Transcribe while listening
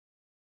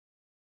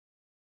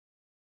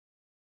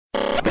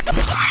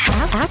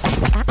AskPat.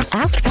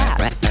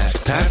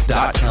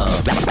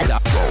 AskPat.com.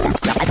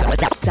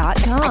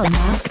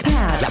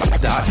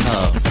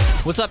 AskPat.com.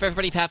 What's up,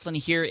 everybody? Pat Flynn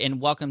here, and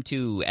welcome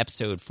to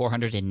episode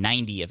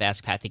 490 of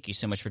Ask Pat. Thank you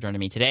so much for joining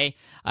me today.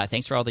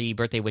 Thanks for all the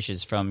birthday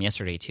wishes from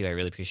yesterday, too. I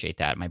really appreciate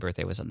that. My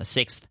birthday was on the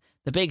 6th,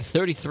 the big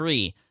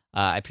 33.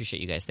 I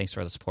appreciate you guys. Thanks for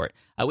all the support.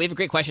 We have a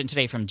great question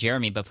today from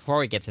Jeremy, but before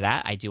we get to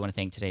that, I do want to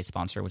thank today's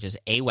sponsor, which is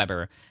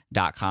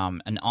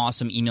Aweber.com, an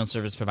awesome email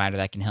service provider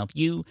that can help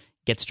you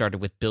get started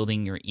with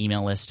building your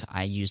email list.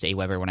 I used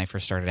Aweber when I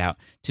first started out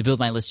to build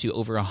my list to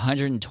over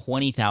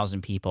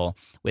 120,000 people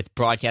with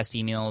broadcast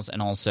emails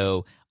and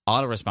also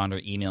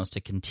autoresponder emails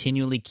to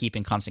continually keep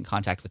in constant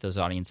contact with those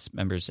audience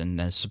members and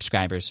the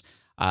subscribers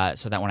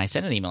so that when I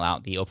send an email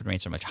out, the open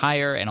rates are much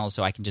higher, and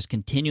also I can just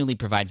continually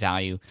provide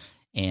value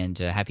and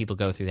have people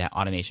go through that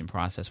automation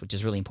process, which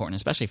is really important,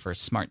 especially for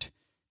smart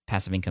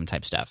passive income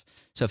type stuff.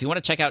 So if you want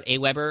to check out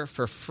Aweber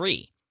for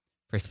free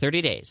for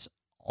 30 days,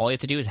 all you have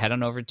to do is head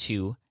on over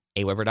to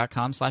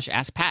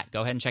aweber.com/askpat.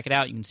 Go ahead and check it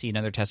out. You can see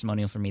another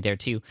testimonial from me there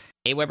too.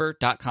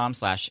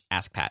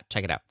 aweber.com/askpat.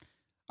 Check it out.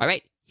 All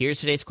right, here's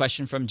today's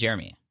question from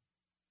Jeremy.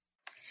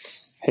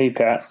 Hey,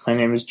 Pat. My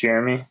name is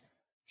Jeremy,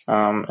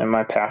 and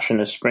my passion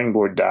is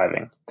springboard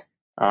diving.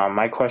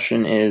 My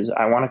question is,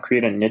 I want to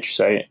create a niche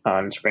site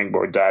on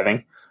springboard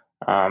diving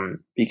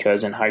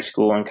because in high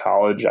school and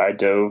college, I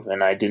dove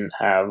and I didn't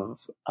have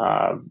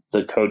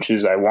the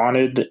coaches I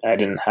wanted. I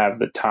didn't have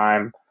the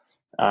time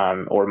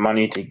or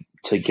money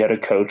to get a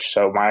coach.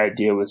 So my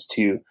idea was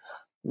to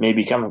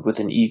maybe come up with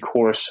an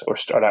e-course or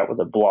start out with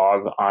a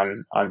blog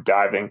on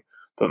diving.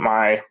 But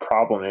my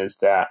problem is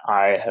that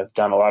I have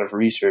done a lot of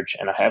research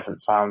and I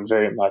haven't found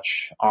very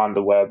much on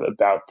the web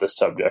about the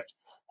subject.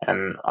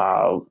 And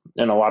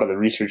in a lot of the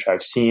research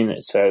I've seen,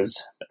 it says,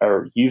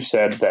 or you've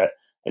said, that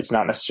it's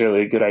not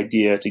necessarily a good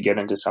idea to get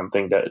into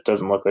something that it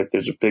doesn't look like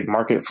there's a big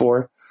market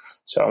for.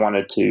 So I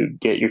wanted to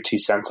get your 2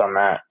 cents on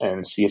that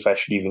and see if I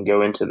should even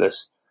go into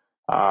this.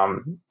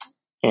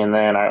 And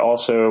then I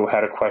also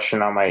had a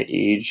question on my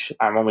age.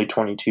 I'm only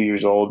 22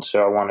 years old,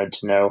 so I wanted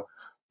to know,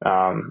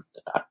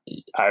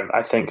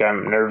 I think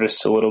I'm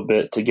nervous a little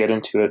bit to get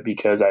into it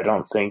because I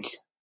don't think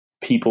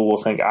people will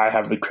think I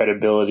have the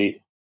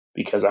credibility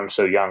because I'm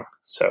so young.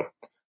 So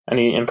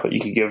any input you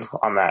could give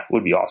on that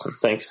would be awesome.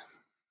 Thanks.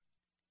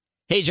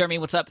 Hey, Jeremy,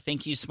 what's up?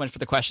 Thank you so much for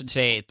the question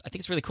today. I think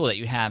it's really cool that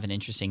you have an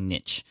interesting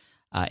niche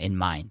in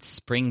mind,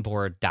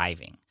 springboard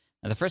diving.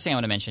 Now, the first thing I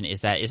want to mention is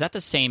that the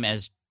same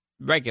as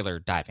regular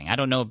diving? I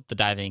don't know the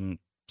diving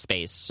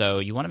space, so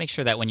you want to make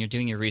sure that when you're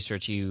doing your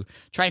research, you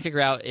try and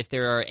figure out if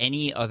there are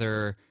any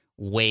other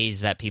ways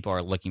that people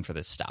are looking for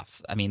this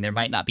stuff. I mean, there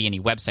might not be any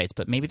websites,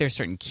 but maybe there's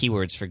certain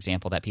keywords, for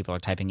example, that people are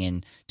typing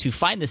in to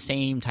find the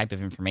same type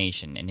of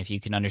information. And if you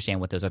can understand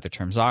what those other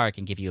terms are, it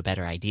can give you a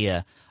better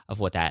idea of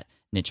what that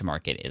niche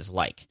market is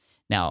like.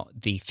 Now,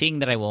 the thing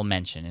that I will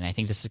mention, and I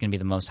think this is going to be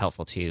the most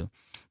helpful to you,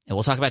 and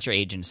we'll talk about your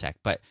age in a sec,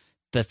 but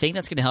the thing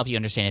that's going to help you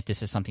understand if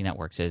this is something that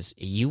works is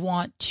you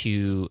want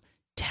to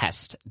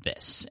test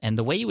this. And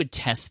the way you would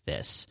test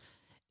this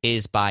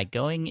is by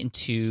going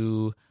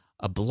into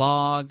a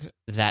blog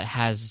that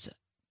has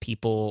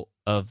people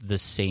of the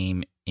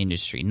same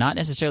industry, not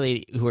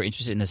necessarily who are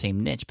interested in the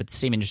same niche, but the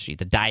same industry,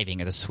 the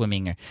diving or the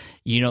swimming. Or,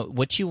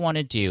 what you want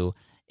to do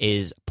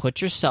is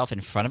put yourself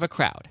in front of a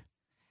crowd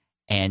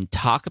and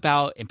talk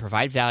about and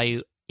provide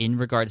value in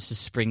regards to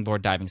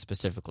springboard diving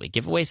specifically.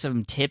 Give away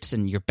some tips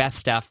and your best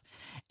stuff,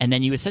 and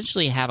then you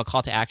essentially have a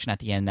call to action at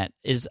the end that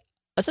is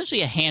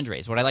essentially a hand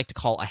raise, what I like to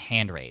call a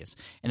hand raise.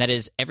 And that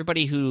is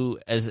everybody who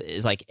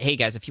is like, hey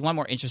guys, if you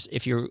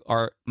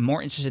are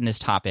more interested in this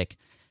topic,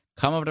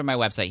 come over to my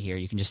website here.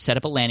 You can just set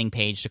up a landing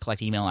page to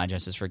collect email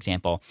addresses, for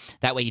example.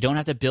 That way you don't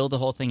have to build the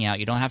whole thing out.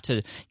 You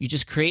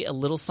just create a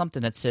little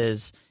something that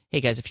says, hey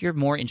guys, if you're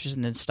more interested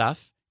in this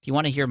stuff, if you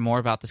want to hear more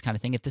about this kind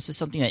of thing, if this is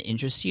something that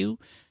interests you,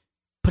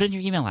 put in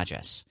your email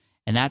address.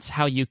 And that's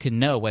how you can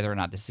know whether or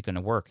not this is going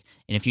to work.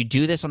 And if you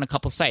do this on a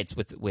couple sites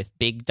with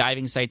big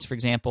diving sites, for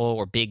example,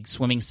 or big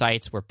swimming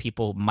sites where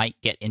people might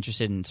get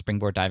interested in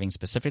springboard diving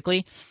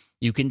specifically,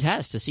 you can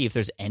test to see if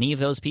there's any of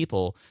those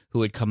people who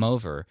would come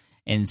over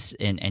and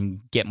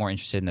get more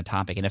interested in the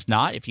topic. And if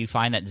not, if you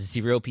find that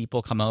 0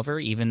 people come over,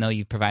 even though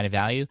you've provided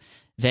value,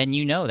 then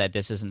you know that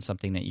this isn't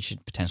something that you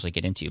should potentially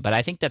get into. But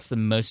I think that's the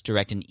most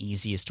direct and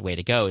easiest way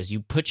to go is you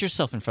put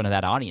yourself in front of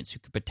that audience who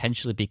could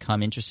potentially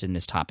become interested in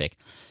this topic.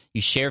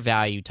 You share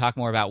value, talk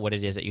more about what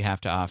it is that you have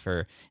to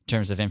offer in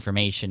terms of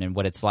information and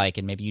what it's like,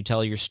 and maybe you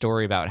tell your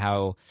story about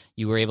how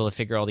you were able to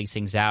figure all these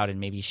things out and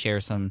maybe share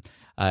some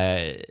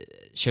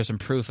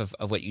proof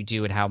of what you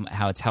do and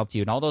how it's helped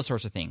you and all those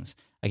sorts of things.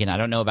 Again, I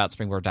don't know about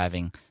springboard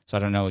diving, so I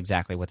don't know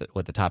exactly what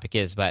the topic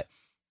is, but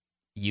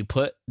you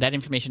put that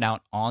information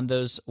out on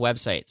those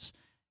websites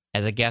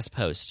as a guest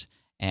post.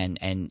 And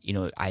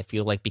I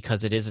feel like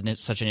because it is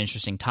such an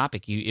interesting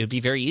topic, it would be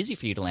very easy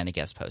for you to land a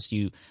guest post.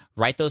 You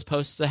write those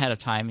posts ahead of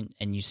time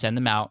and you send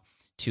them out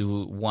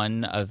to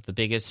one of the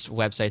biggest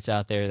websites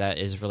out there that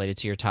is related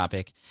to your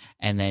topic,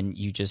 and then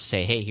you just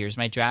say, hey, here's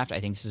my draft. I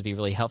think this would be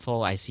really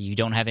helpful. I see you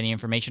don't have any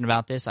information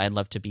about this. I'd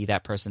love to be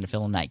that person to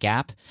fill in that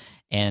gap.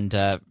 And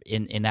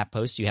in that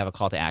post, you have a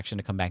call to action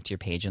to come back to your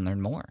page and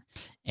learn more.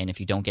 And if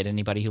you don't get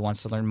anybody who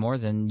wants to learn more,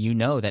 then you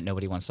know that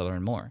nobody wants to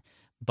learn more.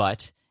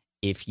 But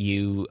if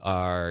you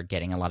are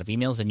getting a lot of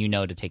emails, then you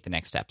know to take the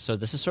next step. So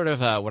this is sort of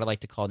what I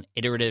like to call an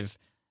iterative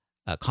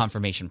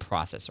confirmation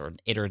process, or an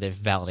iterative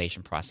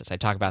validation process. I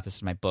talk about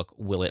this in my book,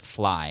 Will It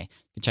Fly? You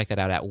can check that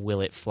out at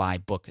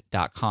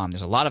willitflybook.com.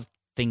 There's a lot of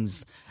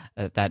things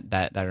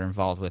that are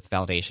involved with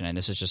validation, and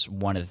this is just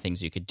one of the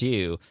things you could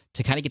do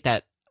to kind of get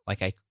that,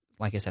 like I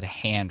said, a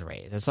hand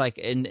raise. It's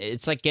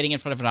like getting in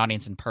front of an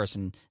audience in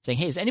person, saying,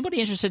 hey, is anybody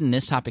interested in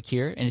this topic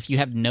here? And if you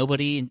have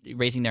nobody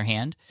raising their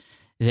hand,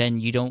 then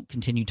you don't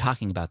continue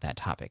talking about that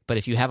topic. But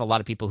if you have a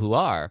lot of people who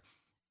are,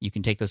 you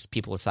can take those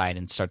people aside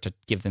and start to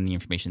give them the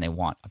information they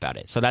want about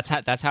it. So that's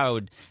how I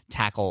would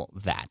tackle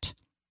that.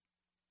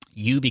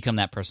 You become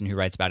that person who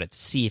writes about it to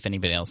see if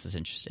anybody else is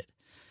interested.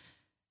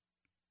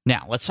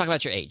 Now, let's talk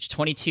about your age.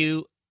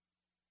 22,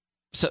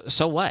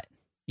 so what?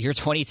 You're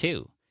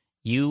 22.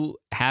 You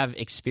have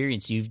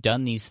experience. You've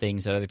done these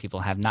things that other people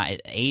have not.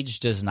 Age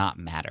does not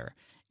matter.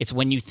 It's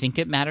when you think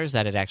it matters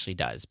that it actually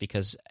does,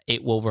 because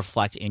it will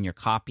reflect in your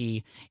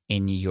copy,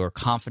 in your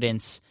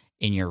confidence,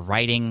 in your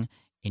writing,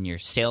 in your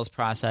sales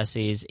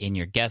processes, in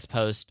your guest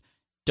post.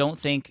 Don't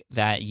think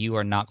that you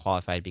are not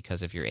qualified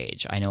because of your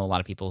age. I know a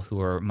lot of people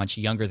who are much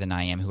younger than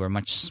I am who are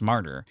much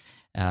smarter,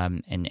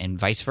 and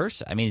vice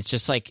versa. I mean, it's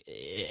just like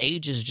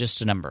age is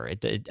just a number.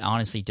 It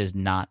honestly does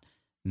not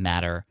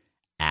matter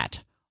at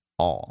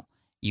all.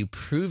 You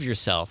prove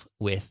yourself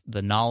with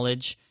the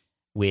knowledge,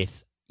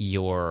 with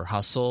your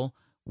hustle,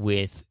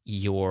 with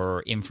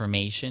your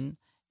information,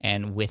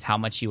 and with how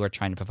much you are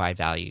trying to provide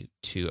value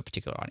to a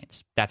particular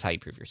audience. That's how you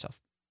prove yourself,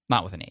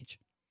 not with an age.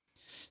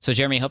 So,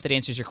 Jeremy, I hope that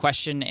answers your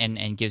question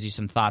and gives you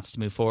some thoughts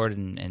to move forward,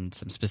 and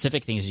some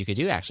specific things you could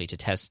do actually to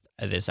test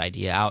this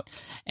idea out.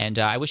 And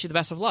I wish you the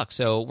best of luck.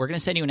 So we're going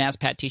to send you an Ask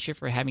Pat t-shirt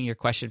for having your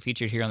question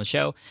featured here on the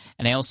show.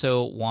 And I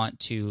also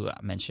want to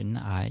mention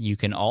you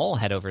can all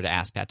head over to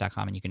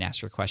AskPat.com and you can ask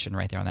your question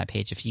right there on that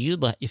page if you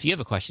have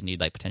a question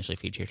you'd like potentially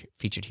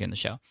featured here in the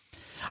show.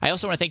 I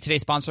also want to thank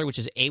today's sponsor, which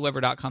is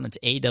aweber.com. That's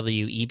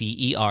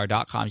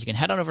AWEBER.com. You can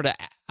head on over to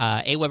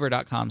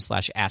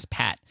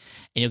aweber.com/askpat, and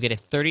you'll get a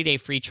 30-day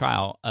free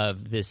trial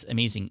of this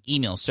amazing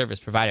email service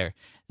provider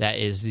that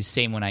is the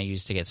same one I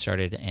use to get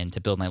started and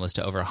to build my list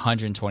to over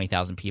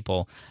 120,000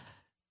 people.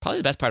 Probably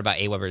the best part about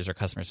Aweber is their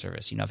customer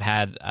service. I've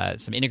had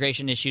some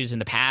integration issues in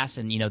the past,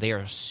 and they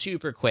are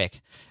super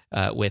quick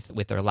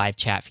with their live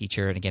chat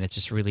feature. And again, it's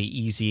just really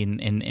easy,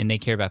 and they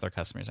care about their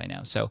customers, I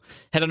know. So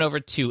head on over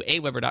to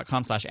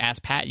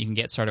aweber.com/askpat. You can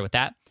get started with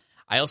that.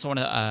 I also want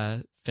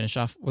to finish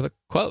off with a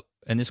quote,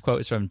 and this quote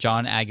is from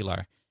John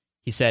Aguilar.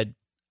 He said,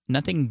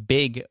 "Nothing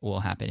big will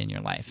happen in your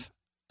life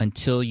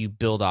until you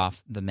build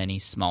off the many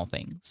small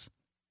things."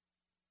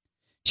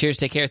 Cheers,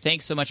 take care.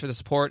 Thanks so much for the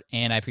support,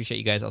 and I appreciate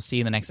you guys. I'll see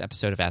you in the next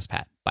episode of Ask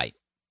Pat. Bye.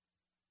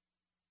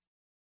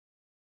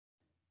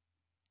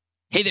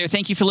 Hey there,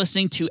 thank you for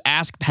listening to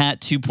Ask Pat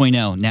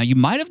 2.0. Now, you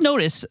might have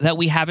noticed that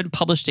we haven't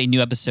published a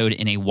new episode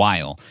in a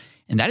while,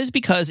 and that is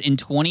because in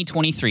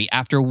 2023,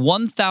 after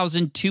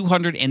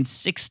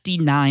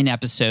 1,269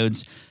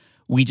 episodes,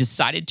 we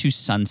decided to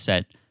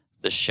sunset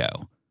the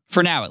show.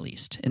 For now, at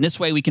least. In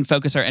this way, we can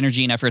focus our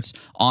energy and efforts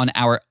on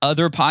our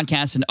other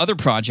podcasts and other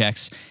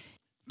projects.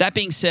 That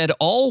being said,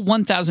 all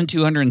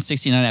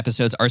 1,269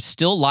 episodes are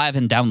still live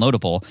and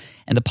downloadable,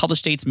 and the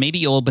published dates may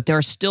be old, but there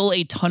are still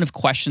a ton of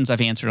questions I've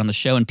answered on the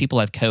show and people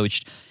I've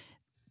coached.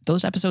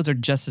 Those episodes are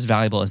just as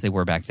valuable as they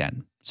were back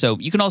then. So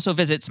you can also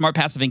visit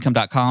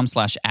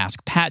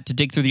smartpassiveincome.com/askpat to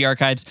dig through the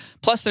archives.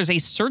 Plus, there's a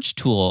search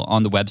tool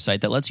on the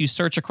website that lets you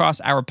search across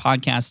our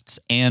podcasts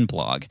and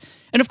blog.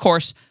 And of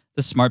course,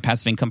 the Smart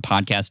Passive Income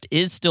podcast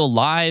is still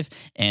live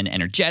and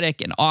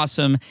energetic and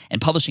awesome and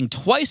publishing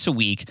twice a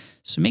week.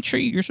 So make sure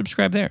you're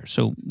subscribed there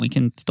so we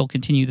can still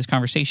continue this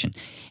conversation.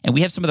 And we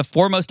have some of the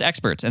foremost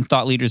experts and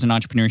thought leaders in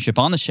entrepreneurship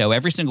on the show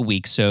every single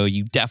week, so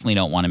you definitely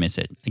don't want to miss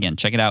it. Again,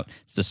 check it out.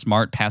 It's the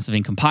Smart Passive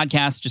Income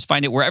podcast. Just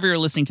find it wherever you're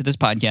listening to this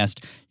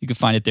podcast. You can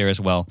find it there as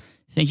well.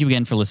 Thank you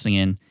again for listening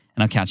in,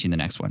 and I'll catch you in the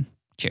next one.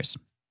 Cheers.